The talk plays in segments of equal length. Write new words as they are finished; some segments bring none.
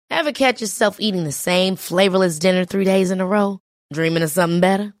Ever catch yourself eating the same flavorless dinner 3 days in a row? Dreaming of something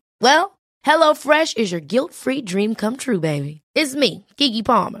better? Well, HelloFresh is your guilt-free dream come true, baby. It's me, Keke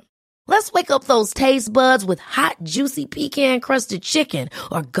Palmer. Let's wake up those taste buds with hot, juicy pecan-crusted chicken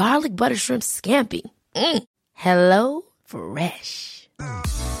or garlic butter shrimp scampi. Hello Fresh.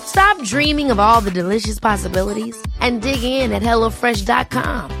 Stop dreaming of all the delicious possibilities and dig in at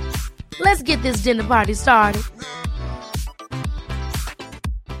HelloFresh.com. Let's get this dinner party started.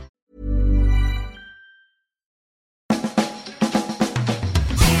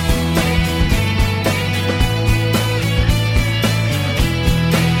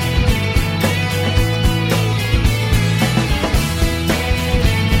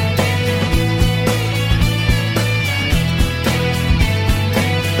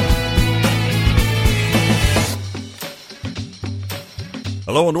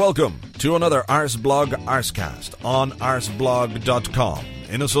 Hello and welcome to another Arsblog Arscast on arsblog.com,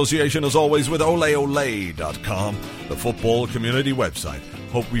 in association as always with oleole.com, the football community website.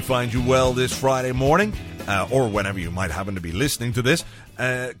 Hope we find you well this Friday morning, or whenever you might happen to be listening to this.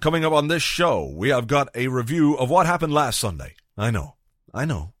 Coming up on this show, we have got a review of what happened last Sunday. I know. I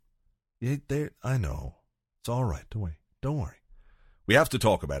know. It's all right. Don't worry. We have to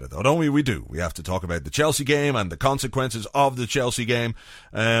talk about it, though, don't we? We do. We have to talk about the Chelsea game and the consequences of the Chelsea game,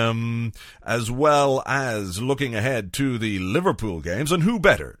 as well as looking ahead to the Liverpool games. And who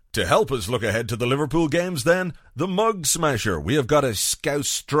better to help us look ahead to the Liverpool games than the Mug Smasher? We have got a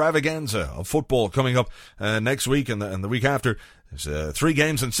Scouse-stravaganza of football coming up next week and the week after. There's 3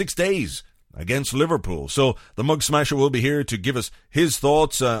 games in 6 days against Liverpool. So the Mug Smasher will be here to give us his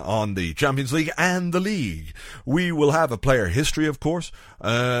thoughts on the Champions League and the league. We will have a player history, of course.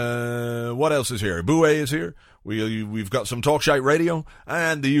 What else is here? Boué is here. We've got some Talkshite Radio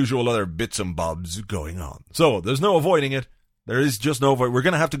and the usual other bits and bobs going on. So there's no avoiding it. There is just no avoiding. We're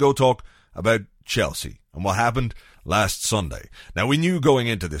going to have to go talk about Chelsea and what happened last Sunday. Now, we knew going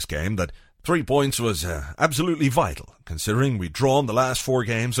into this game that 3 points was absolutely vital, considering we'd drawn the last 4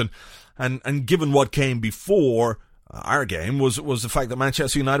 games and given what came before our game was the fact that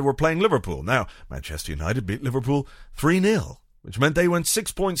Manchester United were playing Liverpool. Now, Manchester United beat Liverpool 3-0, which meant they went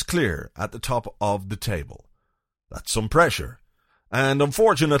 6 points clear at the top of the table. That's some pressure. And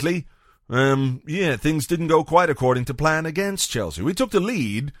unfortunately, things didn't go quite according to plan against Chelsea. We took the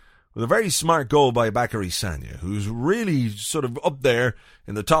lead with a very smart goal by Bakary Sagna, who's really sort of up there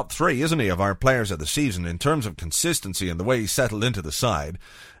in the top 3, isn't he, of our players of the season in terms of consistency and the way he settled into the side.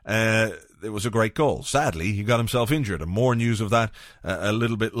 It was a great goal. Sadly, he got himself injured, and more news of that a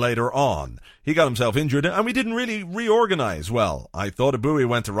little bit later on. He got himself injured, and we didn't really reorganise well. I thought Abui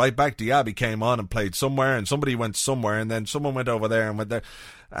went to right back, Diaby came on and played somewhere, and somebody went somewhere, and then someone went over there and went there.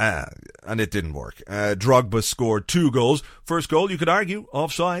 And it didn't work. Drogba scored 2 goals. First goal, you could argue,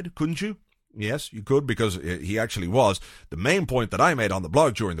 offside, couldn't you? Yes, you could, because he actually was. The main point that I made on the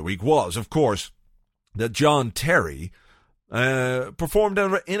blog during the week was, of course, that John Terry performed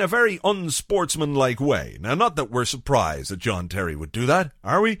in a very unsportsmanlike way. Now, not that we're surprised that John Terry would do that,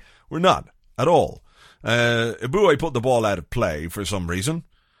 are we? We're not, at all. Abui put the ball out of play for some reason.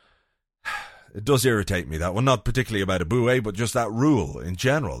 It does irritate me, that one. Not particularly about Abui, but just that rule in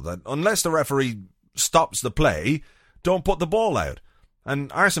general, that unless the referee stops the play, don't put the ball out.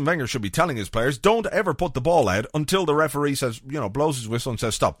 And Arsene Wenger should be telling his players, don't ever put the ball out until the referee says, blows his whistle and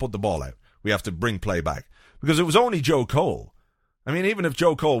says, stop, put the ball out. We have to bring play back. Because it was only Joe Cole. I mean, even if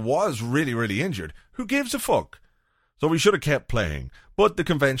Joe Cole was really, really injured, who gives a fuck? So we should have kept playing. But the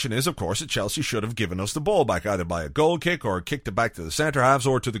convention is, of course, that Chelsea should have given us the ball back, either by a goal kick or kicked it back to the centre-halves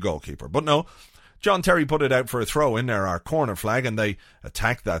or to the goalkeeper. But no, John Terry put it out for a throw-in, near our corner flag, and they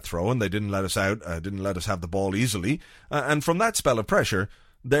attacked that throw-in. They didn't let us out, didn't let us have the ball easily. And from that spell of pressure,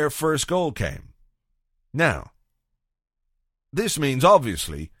 their first goal came. Now, this means,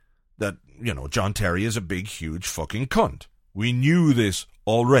 obviously, that, John Terry is a big, huge fucking cunt. We knew this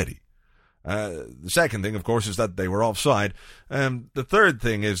already. The second thing, of course, is that they were offside. The third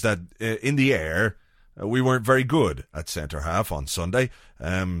thing is that in the air, we weren't very good at centre-half on Sunday.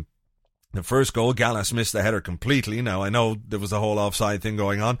 The first goal, Gallas missed the header completely. Now, I know there was the whole offside thing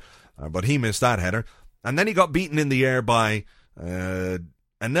going on, but he missed that header. And then he got beaten in the air by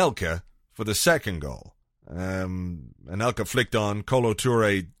Anelka for the second goal. Anelka flicked on. Kolo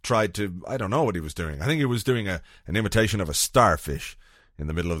Toure tried to, I don't know what he was doing. I think he was doing an imitation of a starfish in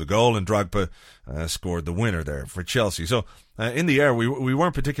the middle of the goal, and Drogba scored the winner there for Chelsea. So in the air, we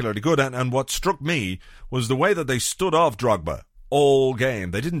weren't particularly good, and what struck me was the way that they stood off Drogba all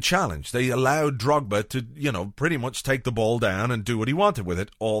game. They didn't challenge. They allowed Drogba to, pretty much take the ball down and do what he wanted with it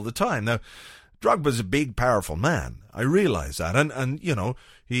all the time. Now, Drogba's a big, powerful man. I realise that. And you know,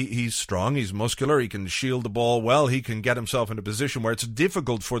 he's strong, he's muscular, he can shield the ball well, he can get himself in a position where it's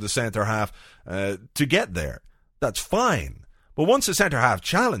difficult for the centre-half to get there. That's fine. But once the centre-half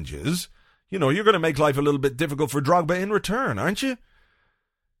challenges, you know, you're going to make life a little bit difficult for Drogba in return, aren't you?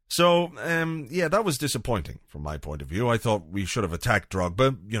 So, yeah, that was disappointing from my point of view. I thought we should have attacked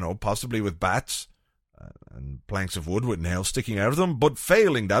Drogba, you know, possibly with bats and planks of wood with nails sticking out of them, but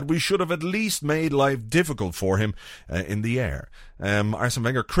failing that, we should have at least made life difficult for him in the air. Arsene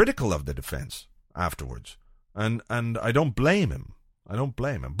Wenger critical of the defence afterwards, and I don't blame him.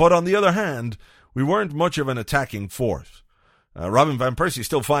 But on the other hand, we weren't much of an attacking force. Robin Van Persie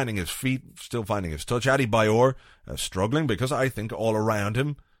still finding his feet, still finding his touch. Adebayor struggling, because I think all around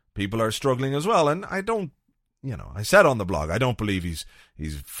him people are struggling as well. And I don't, you know, I said on the blog, I don't believe he's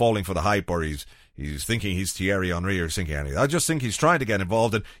falling for the hype, or he's thinking he's Thierry Henry or thinking anything. I just think he's trying to get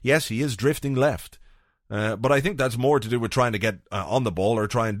involved, and yes, he is drifting left. But I think that's more to do with trying to get on the ball or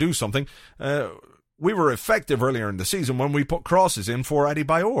try and do something. We were effective earlier in the season when we put crosses in for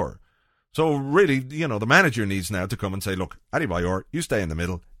Adebayor. So really, you know, the manager needs now to come and say, look, Adebayor, you stay in the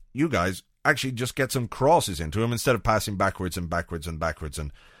middle. You guys actually just get some crosses into him instead of passing backwards and backwards and backwards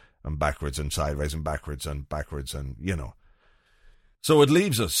and backwards and sideways and backwards and, you know. So it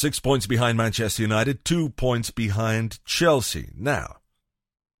leaves us 6 points behind Manchester United, 2 points behind Chelsea. Now,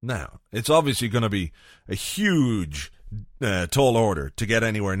 it's obviously going to be a huge tall order to get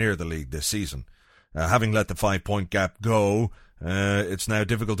anywhere near the league this season. Having let the 5-point gap go, it's now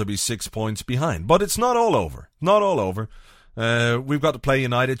difficult to be 6 points behind. But it's not all over. We've got to play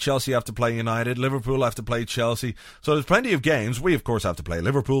United. Chelsea have to play United. Liverpool have to play Chelsea. So there's plenty of games. We, of course, have to play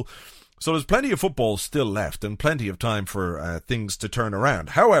Liverpool. So there's plenty of football still left and plenty of time for things to turn around.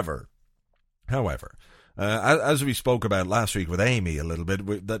 However, as we spoke about last week with Amy a little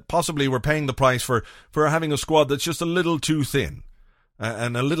bit, that possibly we're paying the price for having a squad that's just a little too thin.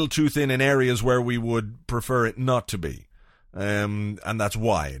 And a little too thin in areas where we would prefer it not to be. And that's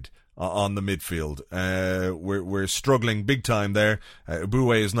wide on the midfield. We're struggling big time there.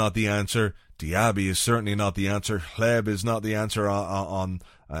 Boué is not the answer. Diaby is certainly not the answer. Hleb is not the answer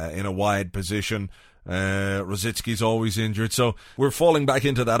in a wide position. Rosicki's always injured. So we're falling back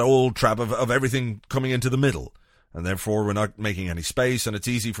into that old trap of everything coming into the middle. And therefore we're not making any space, and it's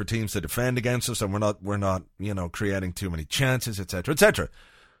easy for teams to defend against us, and we're not, you know, creating too many chances, etc., etc.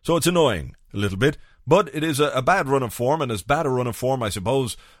 So it's annoying a little bit, but it is a bad run of form, and as bad a run of form, I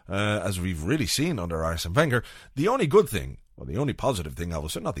suppose, as we've really seen under Arsene Wenger. The only good thing, well, the only positive thing, I will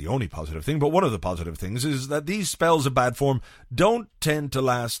say, not the only positive thing, but one of the positive things is that these spells of bad form don't tend to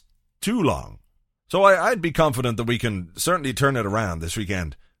last too long. So I'd be confident that we can certainly turn it around this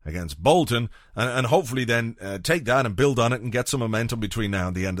weekend against Bolton, and hopefully then take that and build on it and get some momentum between now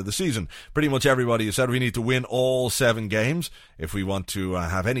and the end of the season. Pretty much everybody has said we need to win all 7 games if we want to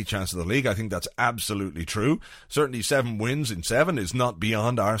have any chance of the league. I think that's absolutely true. Certainly 7 wins in 7 is not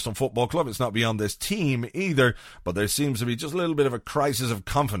beyond Arsenal Football Club. It's not beyond this team either, but there seems to be just a little bit of a crisis of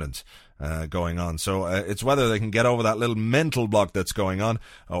confidence going on. So it's whether they can get over that little mental block that's going on,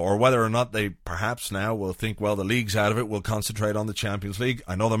 or whether or not they perhaps now will think, well, the league's out of it, we'll concentrate on the Champions League.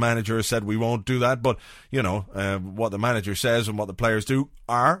 I know the manager has said we won't do that, but, you know, what the manager says and what the players do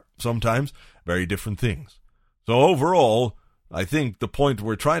are sometimes very different things. So overall, I think the point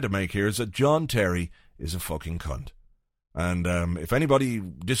we're trying to make here is that John Terry is a fucking cunt. And if anybody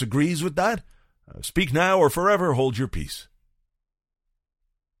disagrees with that, speak now or forever hold your peace.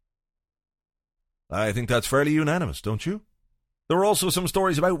 I think that's fairly unanimous, don't you? There were also some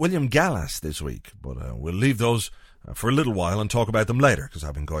stories about William Gallas this week, but we'll leave those for a little while and talk about them later, because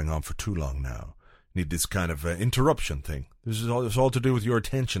I've been going on for too long now. Need this kind of interruption thing. This is all to do with your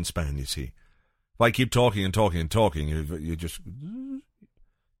attention span, you see. If I keep talking and talking and talking, you're going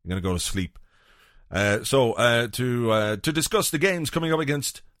to go to sleep. So to discuss the games coming up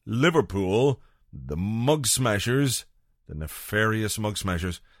against Liverpool, the Mug Smashers, the nefarious Mug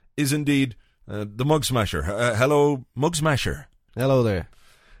Smashers, is indeed the Mug Smasher. Hello, Mug Smasher. Hello there.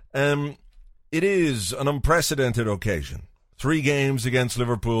 It is an unprecedented occasion. 3 games against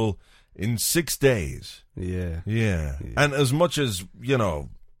Liverpool in 6 days. Yeah. And as much as, you know,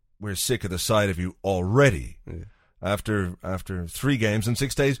 we're sick of the sight of you already, after 3 games in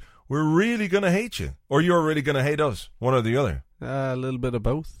 6 days, we're really going to hate you. Or you're really going to hate us. One or the other. A little bit of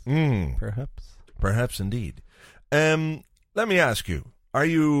both, perhaps. Perhaps indeed. Let me ask you, are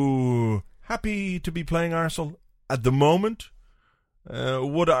you happy to be playing Arsenal at the moment?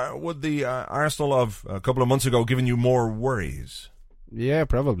 Would the Arsenal of a couple of months ago given you more worries? Yeah,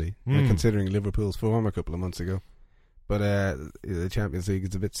 probably. Considering Liverpool's form a couple of months ago. But the Champions League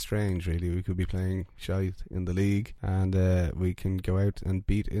is a bit strange, really. We could be playing shite in the league, and we can go out and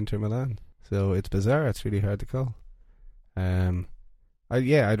beat Inter Milan. So it's bizarre. It's really hard to call.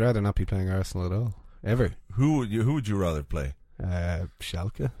 I'd rather not be playing Arsenal at all, ever. Who would you rather play?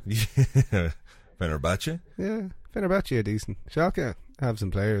 Schalke. Fenerbahce? Yeah, Fenerbahce are decent. Schalke have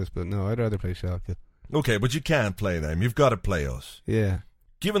some players, but no, I'd rather play Schalke. Okay, but you can't play them. You've got to play us. Yeah.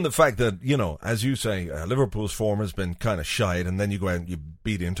 Given the fact that, as you say, Liverpool's form has been kind of shite, and then you go out and you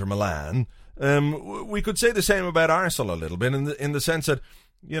beat Inter Milan, we could say the same about Arsenal a little bit in the sense that,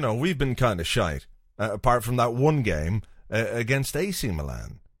 we've been kind of shite, apart from that one game against AC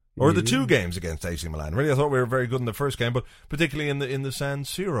Milan. Or the two games against AC Milan. Really, I thought we were very good in the first game, but particularly in the San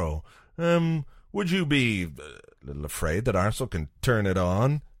Siro. Would you be a little afraid that Arsenal can turn it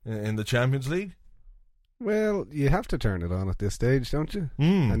on in the Champions League? Well, you have to turn it on at this stage, don't you?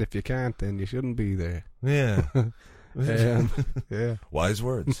 And if you can't, then you shouldn't be there. Yeah. Yeah. Wise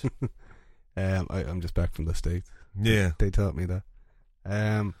words. I'm just back from the States. Yeah. They taught me that.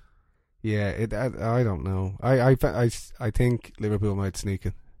 I don't know. I think Liverpool might sneak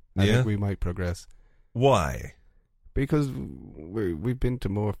it. I think we might progress. Why? Because we've been to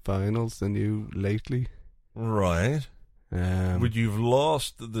more finals than you lately. Right. Would you've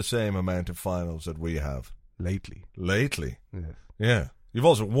lost the same amount of finals that we have? Lately? Yes. Yeah. You've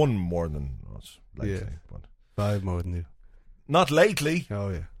also won more than us lately. Yeah. But 5 more than you. Not lately. Oh,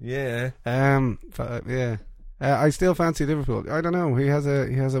 yeah. Yeah. Yeah. I still fancy Liverpool. I don't know. He has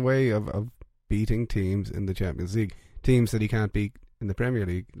a way of beating teams in the Champions League. Teams that he can't beat in the Premier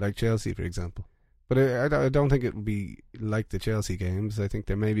League, like Chelsea, for example. But I don't think it will be like the Chelsea games. I think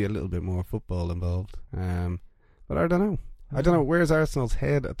there may be a little bit more football involved. But I don't know. Where's Arsenal's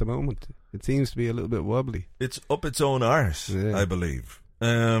head at the moment? It seems to be a little bit wobbly. It's up its own arse, I believe.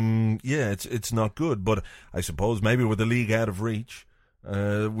 It's not good. But I suppose maybe with the league out of reach,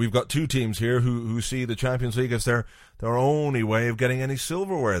 we've got two teams here who see the Champions League as their only way of getting any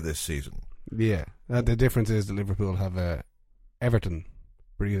silverware this season. Yeah. The difference is that Liverpool have Everton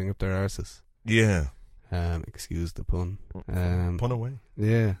breathing up their arses. Yeah. Excuse the pun. Pun away.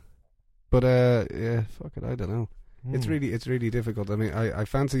 Yeah. But fuck it, I don't know. It's really difficult. I mean, I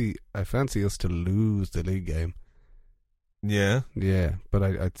fancy us to lose the league game. Yeah. Yeah, but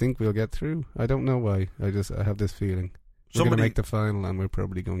I think we'll get through. I don't know why. I have this feeling. We're going to make the final, and we're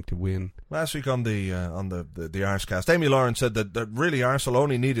probably going to win. Last week on the Arsecast, Amy Lawrence said that really Arsenal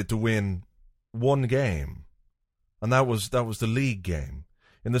only needed to win one game, and that was the league game.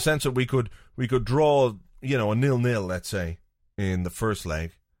 In the sense that we could draw, a 0-0, let's say, in the first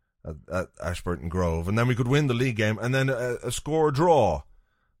leg at Ashburton Grove, and then we could win the league game, and then a score draw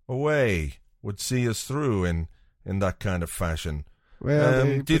away would see us through in that kind of fashion.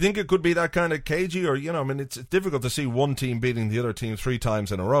 Well, do you think it could be that kind of cagey, or it's difficult to see one team beating the other team 3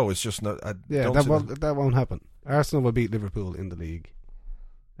 times in a row. It's just not. That won't happen. Arsenal will beat Liverpool in the league,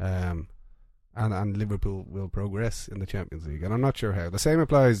 and Liverpool will progress in the Champions League. And I'm not sure how. The same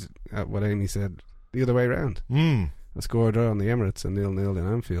applies at what Amy said the other way around. A score draw on the Emirates and 0-0 in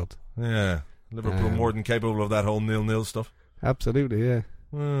Anfield. Yeah, Liverpool more than capable of that whole 0-0 stuff. Absolutely, yeah.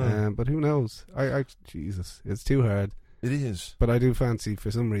 But who knows? Jesus, it's too hard. It is. But I do fancy,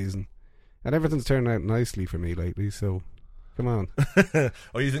 for some reason, and everything's turned out nicely for me lately, so come on.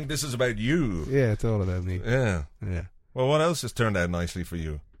 Oh, you think this is about you? Yeah, it's all about me. Yeah. Yeah. Well, what else has turned out nicely for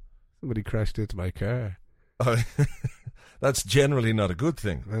you? Somebody crashed into my car. That's generally not a good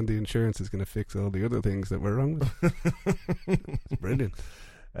thing. And the insurance is going to fix all the other things that were wrong with it. It's brilliant.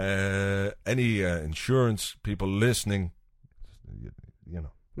 Any insurance people listening,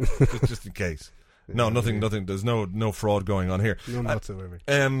 just in case. No, nothing. There's no fraud going on here. None whatsoever.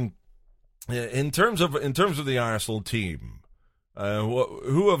 In terms of the Arsenal team,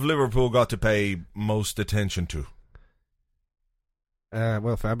 who have Liverpool got to pay most attention to?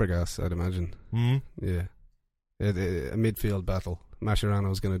 Well, Fabregas, I'd imagine. Yeah. A midfield battle.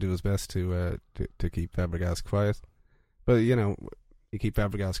 Mascherano's going to do his best to keep Fabregas quiet. But, you keep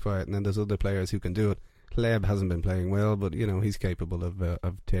Fabregas quiet, and then there's other players who can do it. Hleb hasn't been playing well, but, he's capable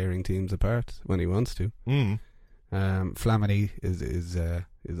of tearing teams apart when he wants to. Flamini is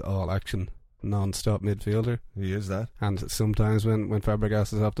all action, non-stop midfielder. He is that. And sometimes when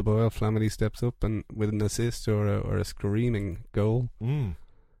Fabregas is off the boil, Flamini steps up and with an assist or a screaming goal.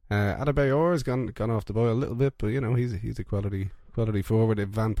 Adebayor has gone off the boil a little bit, but he's a quality forward. If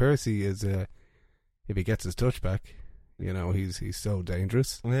Van Persie is if he gets his touch back, he's so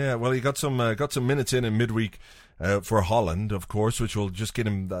dangerous. Yeah, well, he got some minutes in midweek for Holland, of course, which will just get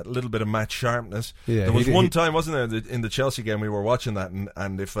him that little bit of match sharpness. Yeah, there was one time, wasn't there, in the Chelsea game we were watching that,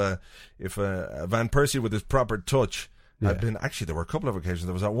 and if Van Persie with his proper touch Actually, there were a couple of occasions.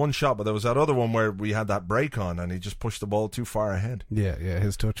 There was that one shot, but there was that other one where we had that break on and he just pushed the ball too far ahead. Yeah,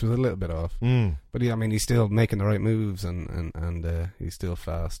 his touch was a little bit off. But I mean, he's still making the right moves and he's still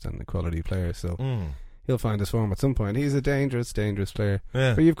fast and a quality player, so he'll find his form at some point. He's a dangerous player.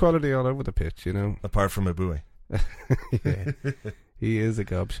 Yeah. But you've quality all over the pitch, you know. Apart from Eboué. Yeah. He is a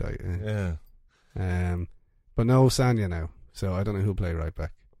gobshite. Yeah. But no Sagna now, so I don't know who'll play right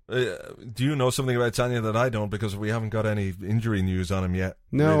back. Do you know something about Sagna that I don't, because we haven't got any injury news on him yet?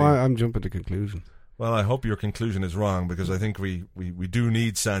 No, really. I'm jumping to conclusions. Well, I hope your conclusion is wrong, because I think we do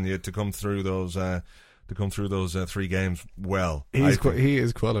need Sagna to come through those 3 games well. He is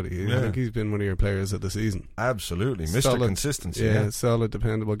quality. Yeah. I think he's been one of your players of the season. Absolutely, Mr. Consistency. Yeah, solid,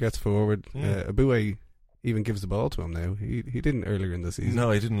 dependable, gets forward. Eboué even gives the ball to him now. He didn't earlier in the season.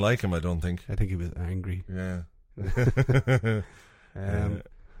 No, he didn't like him, I don't think. I think he was angry. Yeah.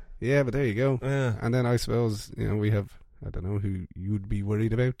 Yeah, but there you go. Yeah. And then I suppose, you know, we have, I don't know who you'd be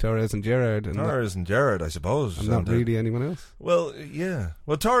worried about, Torres and Gerrard. Torres and Gerrard, I suppose. And not really anyone else. Well, yeah.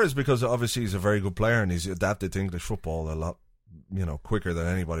 Well, Torres, because obviously he's a very good player and he's adapted to English football a lot, you know, quicker than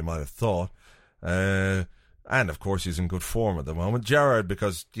anybody might have thought. And of course he's in good form at the moment. Gerrard,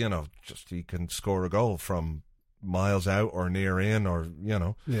 because, you know, just he can score a goal from miles out or near in, or, you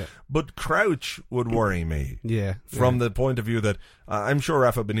know. Yeah. But Crouch would worry me. Yeah. From the point of view that I'm sure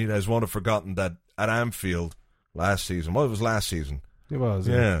Rafa Benitez won't have forgotten that at Anfield last season. Well, it was last season. It was.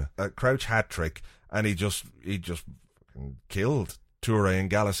 Yeah. A Crouch hat-trick, and he just killed Touré and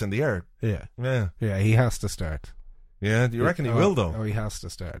Gallas in the air. Yeah. Yeah. Yeah, he has to start. Yeah, do you reckon he will, though? Oh, he has to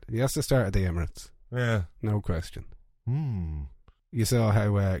start. He has to start at the Emirates. Yeah. No question. You saw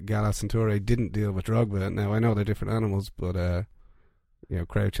how Gallas and Touré didn't deal with Drogba. Now, I know they're different animals, but you know,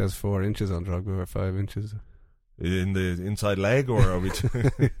 Crouch has 4 inches on Drogba, or 5 inches. In the inside leg, or are we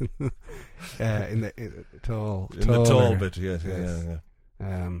in the tall bit, yes. Yeah.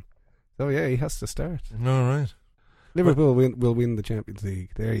 So yeah, he has to start. All right. Liverpool will win the Champions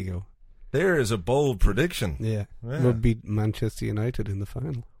League. There you go. There is a bold prediction. Yeah. We'll beat Manchester United in the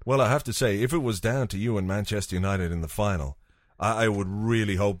final. Well, I have to say, if it was down to you and Manchester United in the final, I would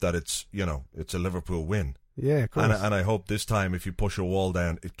really hope that it's a Liverpool win. Yeah, of course. And I hope this time, if you push a wall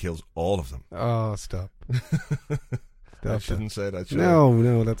down, it kills all of them. Oh, stop. I shouldn't say that, should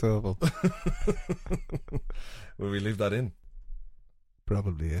No, that's awful. Will we leave that in?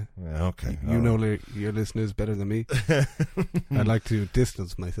 Probably, yeah. Yeah, okay. You know your listeners better than me. I'd like to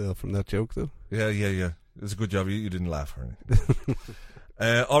distance myself from that joke, though. Yeah. It's a good job you didn't laugh or anything.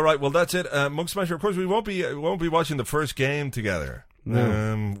 All right, well, that's it. Mug Smasher, of course, we won't be watching the first game together,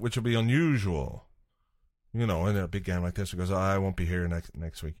 which will be unusual. You know, in a big game like this, because I won't be here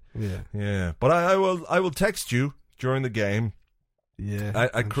next week. Yeah. But I will text you during the game. Yeah,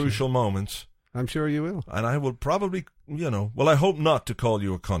 at crucial moments. I'm sure you will. And I will probably, I hope not to call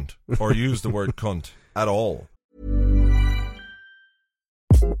you a cunt or use the word cunt at all.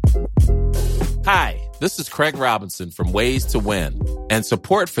 Hi, this is Craig Robinson from Ways to Win, and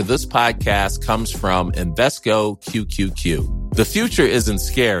support for this podcast comes from Invesco QQQ. The future isn't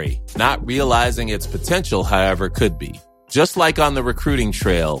scary. Not realizing its potential, however, could be. Just like on the recruiting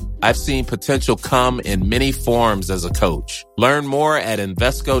trail, I've seen potential come in many forms as a coach. Learn more at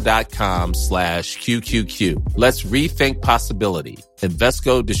Invesco.com/QQQ. Let's rethink possibility.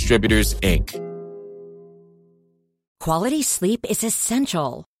 Invesco Distributors, Inc. Quality sleep is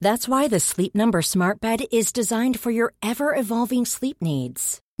essential. That's why the Sleep Number Smart Bed is designed for your ever-evolving sleep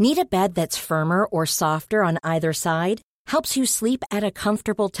needs. Need a bed that's firmer or softer on either side? Helps you sleep at a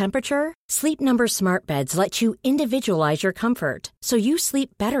comfortable temperature? Sleep Number Smart Beds let you individualize your comfort, so you sleep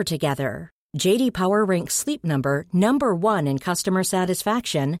better together. J.D. Power ranks Sleep Number number 1 in customer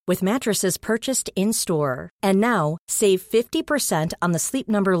satisfaction with mattresses purchased in-store. And now, save 50% on the Sleep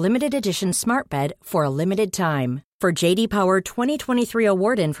Number Limited Edition Smart Bed for a limited time. For J.D. Power 2023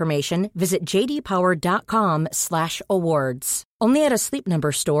 award information, visit jdpower.com/awards. Only at a Sleep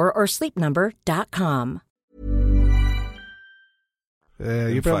Number store or sleepnumber.com.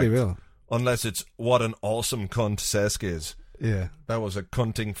 You probably will. Unless it's what an awesome cunt Cesc is. Yeah. That was a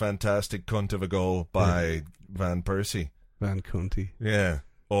cunting, fantastic cunt of a goal by Van Persie. Van Cunty. Yeah.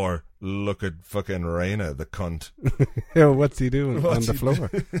 Or look at fucking Reina, the cunt. Yeah, what's he doing on the floor?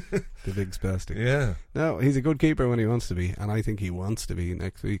 The big spastic. Yeah. No, he's a good keeper when he wants to be, and I think he wants to be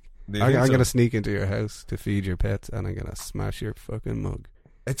next week. I'm going to sneak into your house to feed your pets, and I'm going to smash your fucking mug.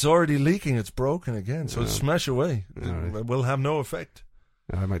 It's already leaking. It's broken again, so smash away. Right. It will have no effect.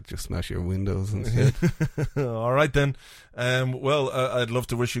 I might just smash your windows instead. All right, then. Well, I'd love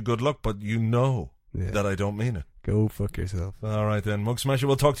to wish you good luck, but that I don't mean it. Go fuck yourself. All right then, Mug Smasher,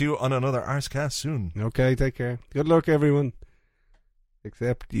 we'll talk to you on another Arsecast soon. Okay, take care. Good luck, everyone.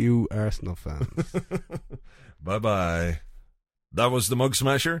 Except you Arsenal fans. Bye-bye. That was the Mug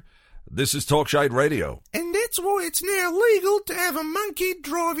Smasher. This is Talkshite Radio. And that's why it's now legal to have a monkey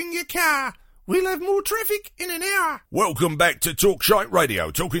driving your car. We'll have more traffic in an hour. Welcome back to Talkshite Radio,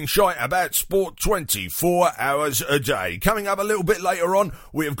 talking shite about sport 24 hours a day. Coming up a little bit later on,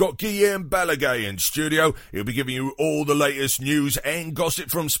 we have got Guillaume Balaguer in studio. He'll be giving you all the latest news and gossip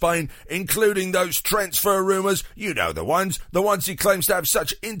from Spain, including those transfer rumours. You know the ones he claims to have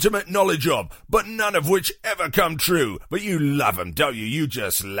such intimate knowledge of, but none of which ever come true. But you love them, don't you? You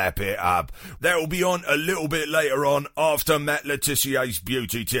just lap it up. That will be on a little bit later on after Matt Letizier's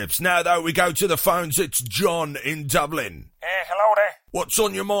beauty tips. Now though, we go to the phones. It's John in Dublin. Hello there. What's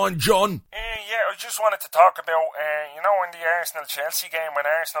on your mind, John? Yeah, I just wanted to talk about, in the Arsenal-Chelsea game when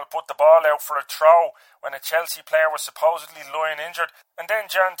Arsenal put the ball out for a throw when a Chelsea player was supposedly lying injured, and then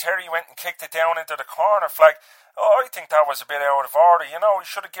John Terry went and kicked it down into the corner flag. I think that was a bit out of order, He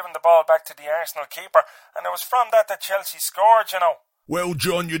should have given the ball back to the Arsenal keeper, and it was from that Chelsea scored, Well,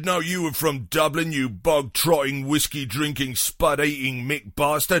 John, you'd know you were from Dublin, you bog-trotting, whiskey-drinking, spud-eating Mick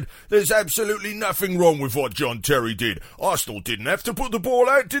bastard. There's absolutely nothing wrong with what John Terry did. Arsenal didn't have to put the ball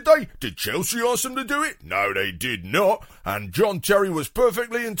out, did they? Did Chelsea ask them to do it? No, they did not. And John Terry was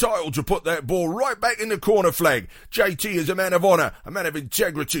perfectly entitled to put that ball right back in the corner flag. JT is a man of honour, a man of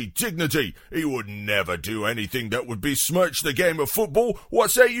integrity, dignity. He would never do anything that would besmirch the game of football.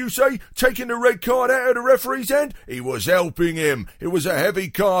 What's that you say? Taking the red card out of the referee's hand? He was helping him. It was a heavy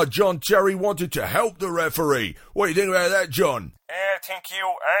card. John Terry wanted to help the referee. What do you think about that, John? I think you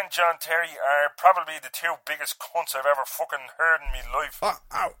and John Terry are probably the two biggest cunts I've ever fucking heard in my life.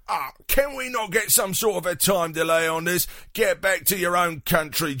 Can we not get some sort of a time delay on this? Get back to your own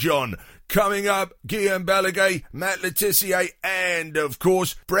country, John. Coming up, Guillaume Balaguer, Matt Letizier, and, of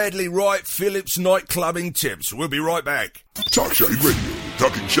course, Bradley Wright, Phillips nightclubbing tips. We'll be right back. Talkshite Radio,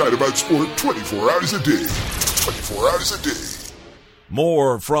 talking shite about sport 24 hours a day. 24 hours a day.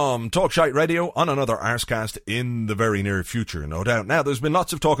 More from Talkshite Radio on another Arsecast in the very near future, no doubt. Now, there's been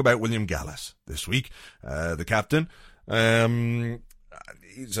lots of talk about William Gallas this week, the captain.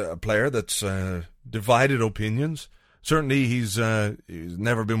 He's a player that's divided opinions. Certainly, he's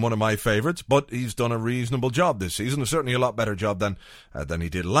never been one of my favourites, but he's done a reasonable job this season. Certainly a lot better job than he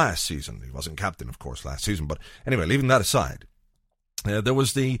did last season. He wasn't captain, of course, last season. But anyway, leaving that aside, there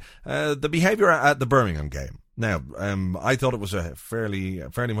was the behaviour at the Birmingham game. Now, I thought it was a fairly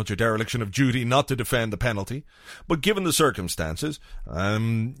much a dereliction of duty not to defend the penalty, but given the circumstances,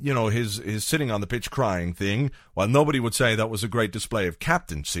 his sitting on the pitch crying thing, while nobody would say that was a great display of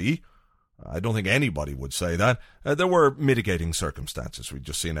captaincy, I don't think anybody would say that. There were mitigating circumstances. We'd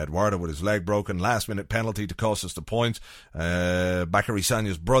just seen Eduardo with his leg broken, last-minute penalty to cost us the points. Bakary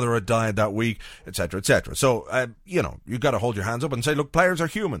Sagna's brother had died that week, etc., etc. So, you've got to hold your hands up and say, look, players are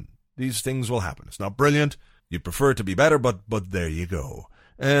human. These things will happen. It's not brilliant. You'd prefer it to be better, but there you go.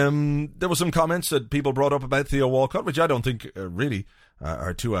 There were some comments that people brought up about Theo Walcott, which I don't think really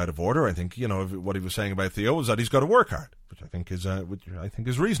are too out of order. I think, what he was saying about Theo is that he's got to work hard, which I think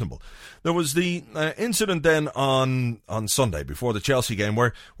is reasonable. There was the incident then on Sunday before the Chelsea game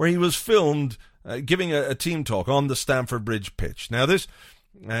where he was filmed giving a team talk on the Stamford Bridge pitch. Now this,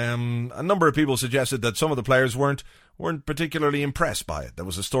 a number of people suggested that some of the players weren't particularly impressed by it. There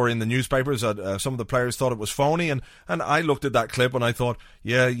was a story in the newspapers that some of the players thought it was phony, and I looked at that clip and I thought,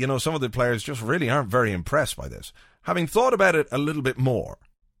 some of the players just really aren't very impressed by this. Having thought about it a little bit more,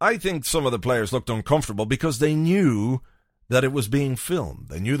 I think some of the players looked uncomfortable because they knew that it was being filmed.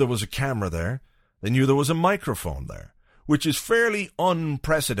 They knew there was a camera there. They knew there was a microphone there, which is fairly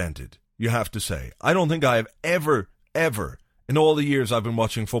unprecedented, you have to say. I don't think I have ever, in all the years I've been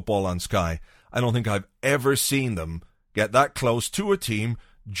watching football on Sky, I don't think I've ever seen them get that close to a team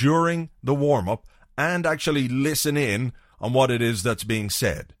during the warm-up and actually listen in on what it is that's being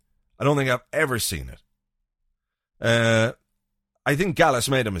said. I don't think I've ever seen it. I think Gallas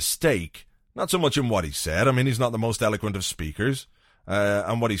made a mistake, not so much in what he said. I mean, he's not the most eloquent of speakers,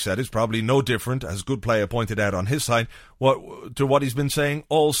 and what he said is probably no different, as Good Player pointed out on his side, to what he's been saying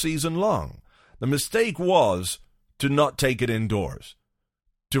all season long. The mistake was to not take it indoors,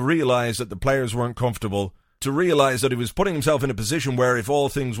 to realise that the players weren't comfortable, to realise that he was putting himself in a position where if all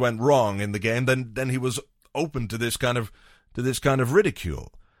things went wrong in the game, then he was open to this kind of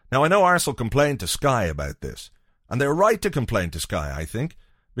ridicule. Now, I know Arsenal complained to Sky about this, and they're right to complain to Sky, I think,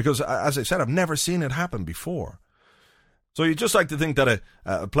 because, as I said, I've never seen it happen before. So you'd just like to think that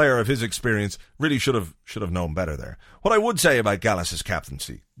a player of his experience really should have known better there. What I would say about Gallas'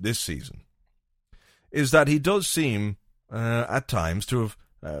 captaincy this season is that he does seem, at times, to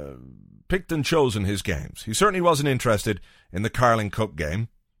have picked and chosen his games. He certainly wasn't interested in the Carling Cup game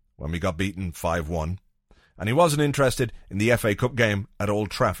when we got beaten 5-1, and he wasn't interested in the FA Cup game at Old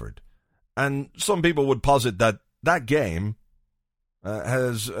Trafford. And some people would posit that that game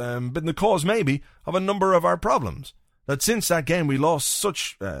has been the cause, maybe, of a number of our problems. That since that game we lost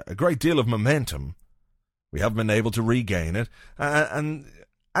such a great deal of momentum, we haven't been able to regain it. And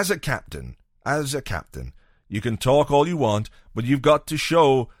as a captain, you can talk all you want, but you've got to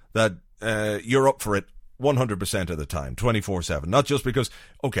show that you're up for it 100% of the time, 24/7. Not just because,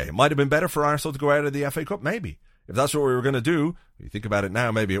 okay, it might have been better for Arsenal to go out of the FA Cup, maybe. If that's what we were going to do, you think about it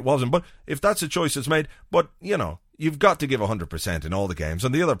now, maybe it wasn't. But if that's a choice that's made, but, you know, you've got to give 100% in all the games.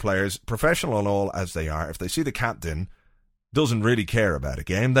 And the other players, professional and all as they are, if they see the captain doesn't really care about a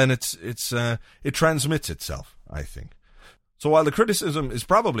game, then it transmits itself, I think. So while the criticism is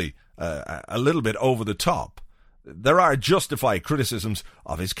probably a little bit over the top, there are justified criticisms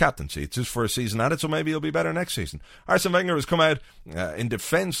of his captaincy. It's his first season at it, so maybe he'll be better next season. Arsene Wenger has come out in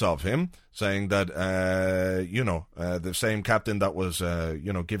defence of him, saying that, the same captain that was,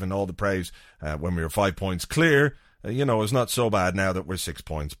 given all the praise when we were 5 points clear, is not so bad now that we're 6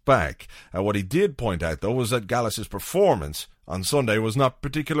 points back. What he did point out, though, was that Gallas's performance on Sunday was not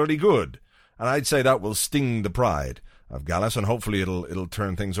particularly good. And I'd say that will sting the pride of Gallas, and hopefully it'll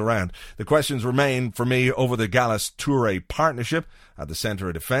turn things around. The questions remain for me over the Gallas-Toure partnership at the centre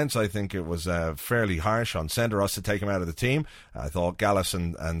of defence. I think it was fairly harsh on Senderos to take him out of the team. I thought Gallas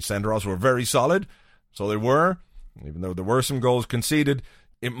and Senderos were very solid, so they were. Even though there were some goals conceded,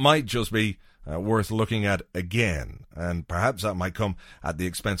 it might just be worth looking at again, and perhaps that might come at the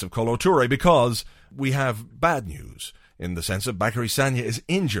expense of Kolo Toure, because we have bad news in the sense that Bakary Sagna is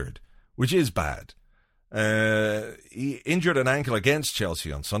injured, which is bad. He injured an ankle against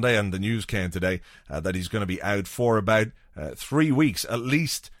Chelsea on Sunday, and the news came today that he's going to be out for about 3 weeks, at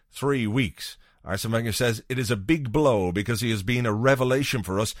least 3 weeks. Arsene Wenger says it is a big blow because he has been a revelation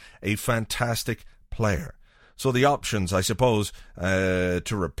for us, a fantastic player. So the options, I suppose, to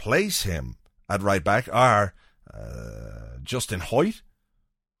replace him at right back are Justin Hoyt,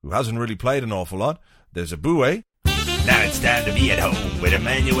 who hasn't really played an awful lot. There's Eboué. Now it's time to be at home with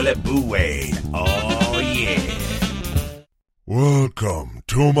Emmanuel Eboué. Oh, yeah. Welcome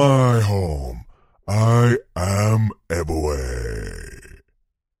to my home. I am Eboué.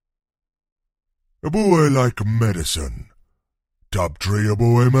 Eboué like medicine. Top 3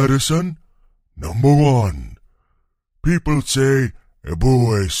 Eboué medicine? Number 1. People say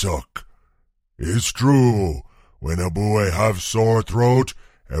Eboué suck. It's true. When Eboué have sore throat,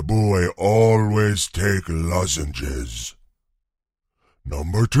 Eboué always take lozenges.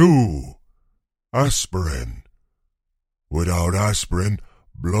 Number 2. Aspirin. Without aspirin,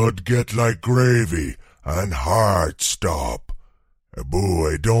 blood get like gravy and heart stop.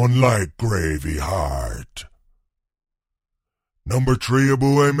 Eboué don't like gravy heart. Number 3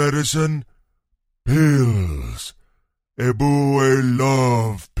 Eboué medicine? Pills. Eboué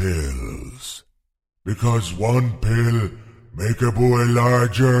love pills. Because one pill make Eboué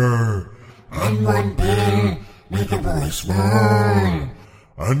larger, and one pill make Eboué small.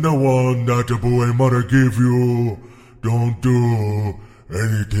 And the one that Eboué mother give you don't do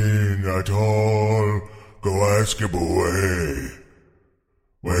anything at all. Go ask Eboué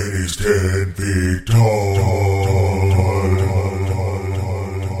when he's 10 feet tall.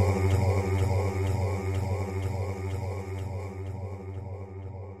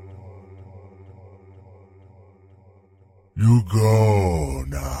 You go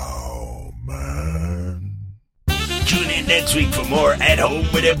now, man. Tune in next week for more At Home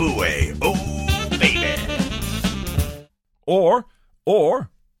with Eboué. Oh, baby. Or,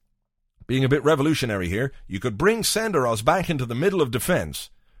 being a bit revolutionary here, you could bring Senderos back into the middle of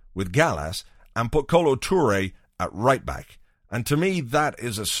defence with Gallas and put Kolo Toure at right back. And to me, that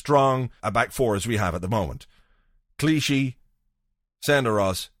is as strong a back four as we have at the moment. Clichy,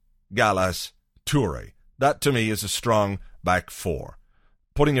 Senderos, Gallas, Toure. That to me is a strong back four.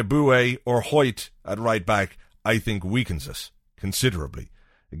 Putting Eboué or Hoyt at right back, I think, weakens us considerably,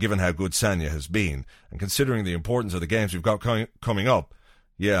 given how good Sagna has been, and considering the importance of the games we've got coming up.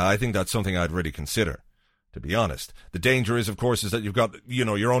 Yeah, I think that's something I'd really consider, to be honest. The danger is, of course, is that you've got,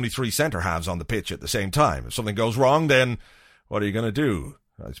 your only 3 centre-halves on the pitch at the same time. If something goes wrong, then what are you going to do?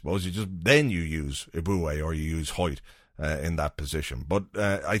 I suppose you use Eboué or you use Hoyt in that position. But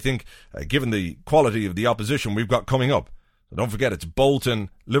I think, given the quality of the opposition we've got coming up, so don't forget it's Bolton,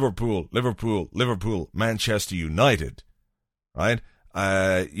 Liverpool, Manchester United, right?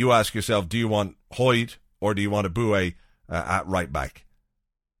 You ask yourself, do you want Hoyt or do you want Eboué at right back?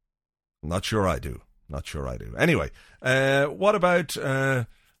 I'm not sure I do. Not sure I do. Anyway, what about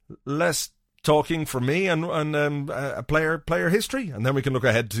less talking for me and player history? And then we can look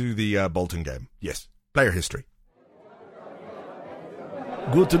ahead to the Bolton game. Yes, player history.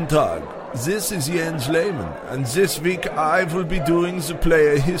 Guten Tag. This is Jens Lehmann, and this week I will be doing the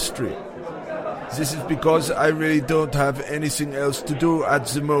player history. This is because I really don't have anything else to do at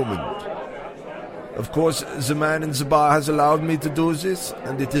the moment. Of course, the man in the bar has allowed me to do this,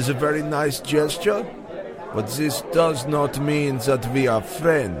 and it is a very nice gesture, but this does not mean that we are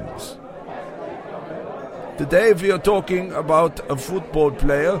friends. Today we are talking about a football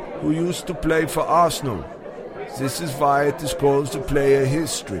player who used to play for Arsenal. This is why it is called the player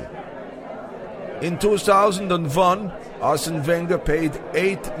history. In 2001, Arsene Wenger paid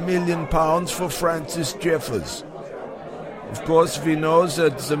 £8 million for Francis Jeffers. Of course, we know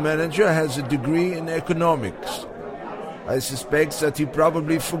that the manager has a degree in economics. I suspect that he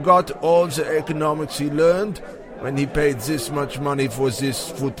probably forgot all the economics he learned when he paid this much money for this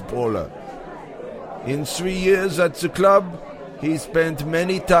footballer. In 3 years at the club, he spent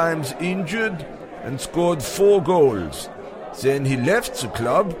many times injured and scored 4 goals. Then he left the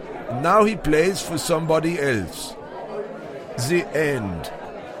club, and now he plays for somebody else. The end.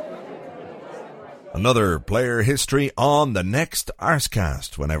 Another player history on the next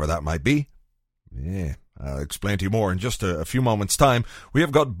Arscast, whenever that might be. Yeah, I'll explain to you more in just a few moments' time. We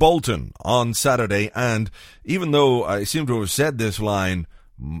have got Bolton on Saturday, and even though I seem to have said this line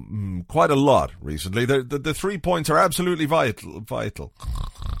quite a lot recently, the 3 points are absolutely vital.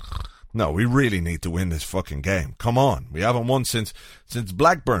 No, we really need to win this fucking game. Come on. We haven't won since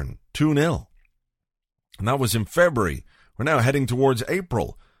Blackburn, 2-0. And that was in February. We're now heading towards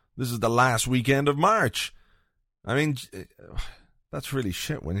April. This is the last weekend of March. I mean, that's really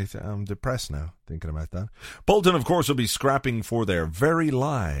shit when I'm depressed now, thinking about that. Bolton, of course, will be scrapping for their very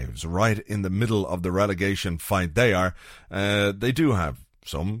lives right in the middle of the relegation fight. They do have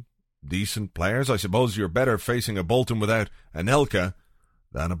some decent players. I suppose you're better facing a Bolton without Anelka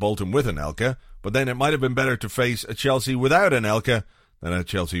than a Bolton with Anelka, but then it might have been better to face a Chelsea without Anelka than a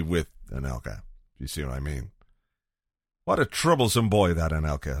Chelsea with Anelka. You see what I mean? What a troublesome boy that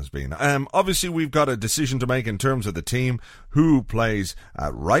Anelka has been. Obviously, we've got a decision to make in terms of the team. Who plays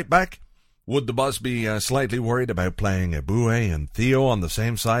at right back? Would the boss be slightly worried about playing Eboué and Theo on the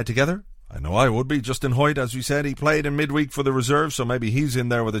same side together? I know I would be. Justin Hoyt, as we said, he played in midweek for the reserve, so maybe he's in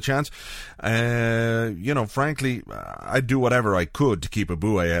there with a chance. Frankly, I'd do whatever I could to keep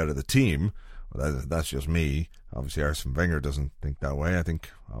Eboué out of the team. Well, that's just me. Obviously, Arsene Wenger doesn't think that way. I think,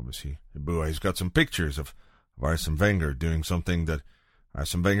 obviously, Eboué's got some pictures of Arsene Wenger doing something that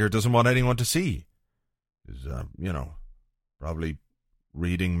Arsene Wenger doesn't want anyone to see. Is, probably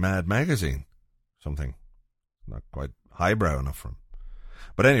reading Mad Magazine. Something not quite highbrow enough for him.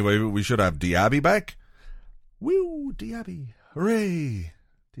 But anyway, we should have Diaby back. Woo, Diaby. Hooray,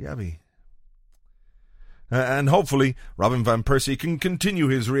 Diaby. And hopefully Robin van Persie can continue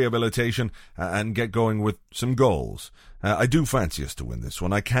his rehabilitation and get going with some goals. I do fancy us to win this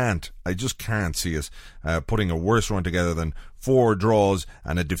one. I just can't see us putting a worse run together than 4 draws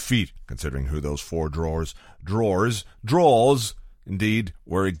and a defeat, considering who those 4 draws indeed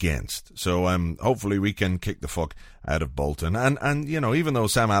were against. So hopefully we can kick the fuck out of Bolton. And even though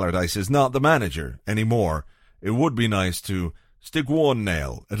Sam Allardyce is not the manager anymore, it would be nice to stick one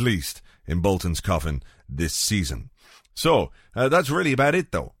nail, at least, in Bolton's coffin this season. So, that's really about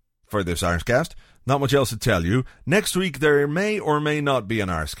it, though, for this Arscast. Not much else to tell you. Next week, there may or may not be an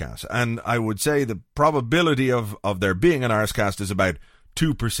Arscast, and I would say the probability of there being an Arscast is about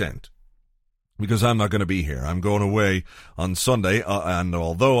 2%. Because I'm not going to be here. I'm going away on Sunday, and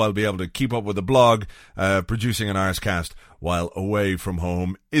although I'll be able to keep up with the blog, producing an Arscast while away from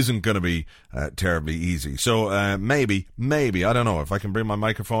home isn't going to be terribly easy. So maybe, I don't know, if I can bring my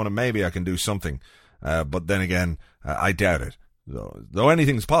microphone and maybe I can do something. But then again, I doubt it. Though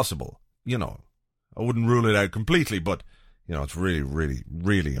anything's possible, I wouldn't rule it out completely, but, it's really, really,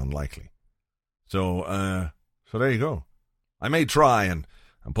 really unlikely. So there you go. I may try and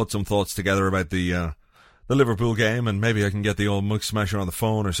put some thoughts together about the Liverpool game, and maybe I can get the old Mug Smasher on the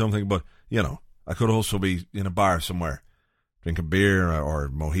phone or something, but, I could also be in a bar somewhere, drinking beer or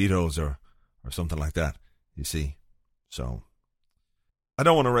mojitos or something like that, you see. So, I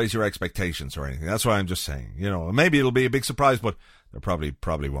don't want to raise your expectations or anything. That's why I'm just saying, maybe it'll be a big surprise, but there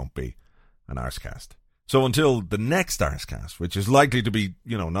probably won't be an Arscast. So until the next Arscast, which is likely to be,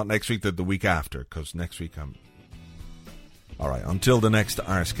 not next week, the week after, because next week I'm... Alright, until the next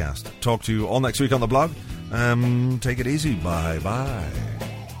Arscast. Talk to you all next week on the blog. Take it easy. Bye-bye.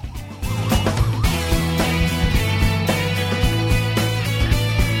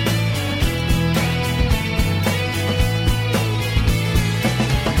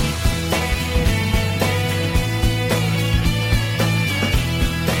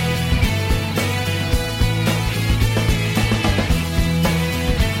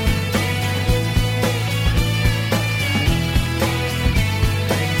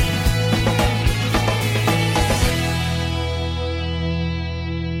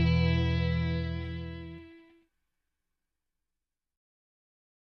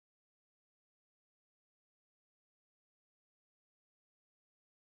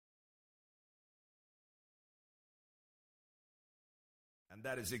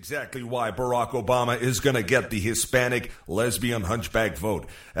 And that is exactly why Barack Obama is going to get the Hispanic lesbian hunchback vote.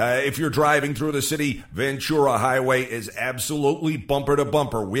 If you're driving through the city, Ventura Highway is absolutely bumper to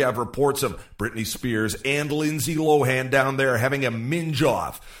bumper. We have reports of Britney Spears and Lindsay Lohan down there having a minge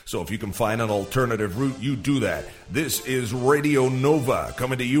off. So if you can find an alternative route, you do that. This is Radio Nova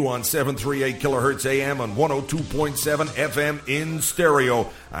coming to you on 738 kilohertz AM and 102.7 FM in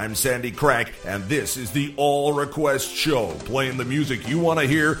stereo. I'm Sandy Crack, and this is the All Request Show, playing the music you want to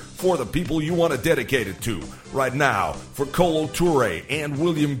hear for the people you want to dedicate it to. Right now, for Kolo Toure and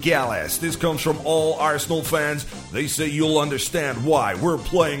William Gallas, this comes from all Arsenal fans. They say you'll understand why we're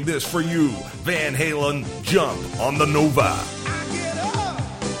playing this for you. Van Halen, Jump on the Nova.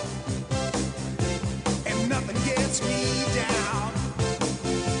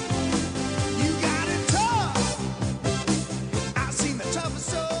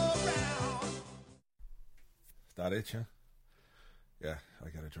 That it, yeah? Yeah, I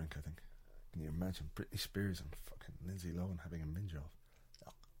got a drink, I think. Can you imagine Britney Spears and fucking Lindsay Lohan having a minge off?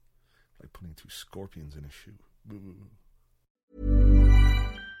 Oh, like putting two scorpions in a shoe.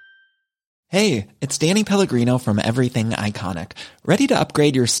 Hey, it's Danny Pellegrino from Everything Iconic. Ready to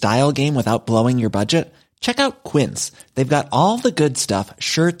upgrade your style game without blowing your budget? Check out Quince. They've got all the good stuff,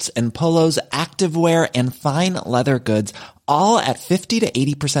 shirts and polos, activewear, and fine leather goods, all at 50 to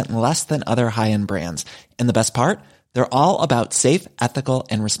 80% less than other high-end brands. And the best part? They're all about safe, ethical,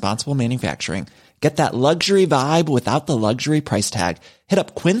 and responsible manufacturing. Get that luxury vibe without the luxury price tag. Hit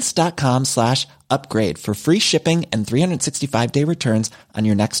up quince.com/upgrade for free shipping and 365-day returns on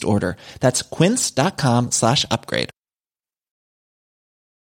your next order. That's quince.com/upgrade.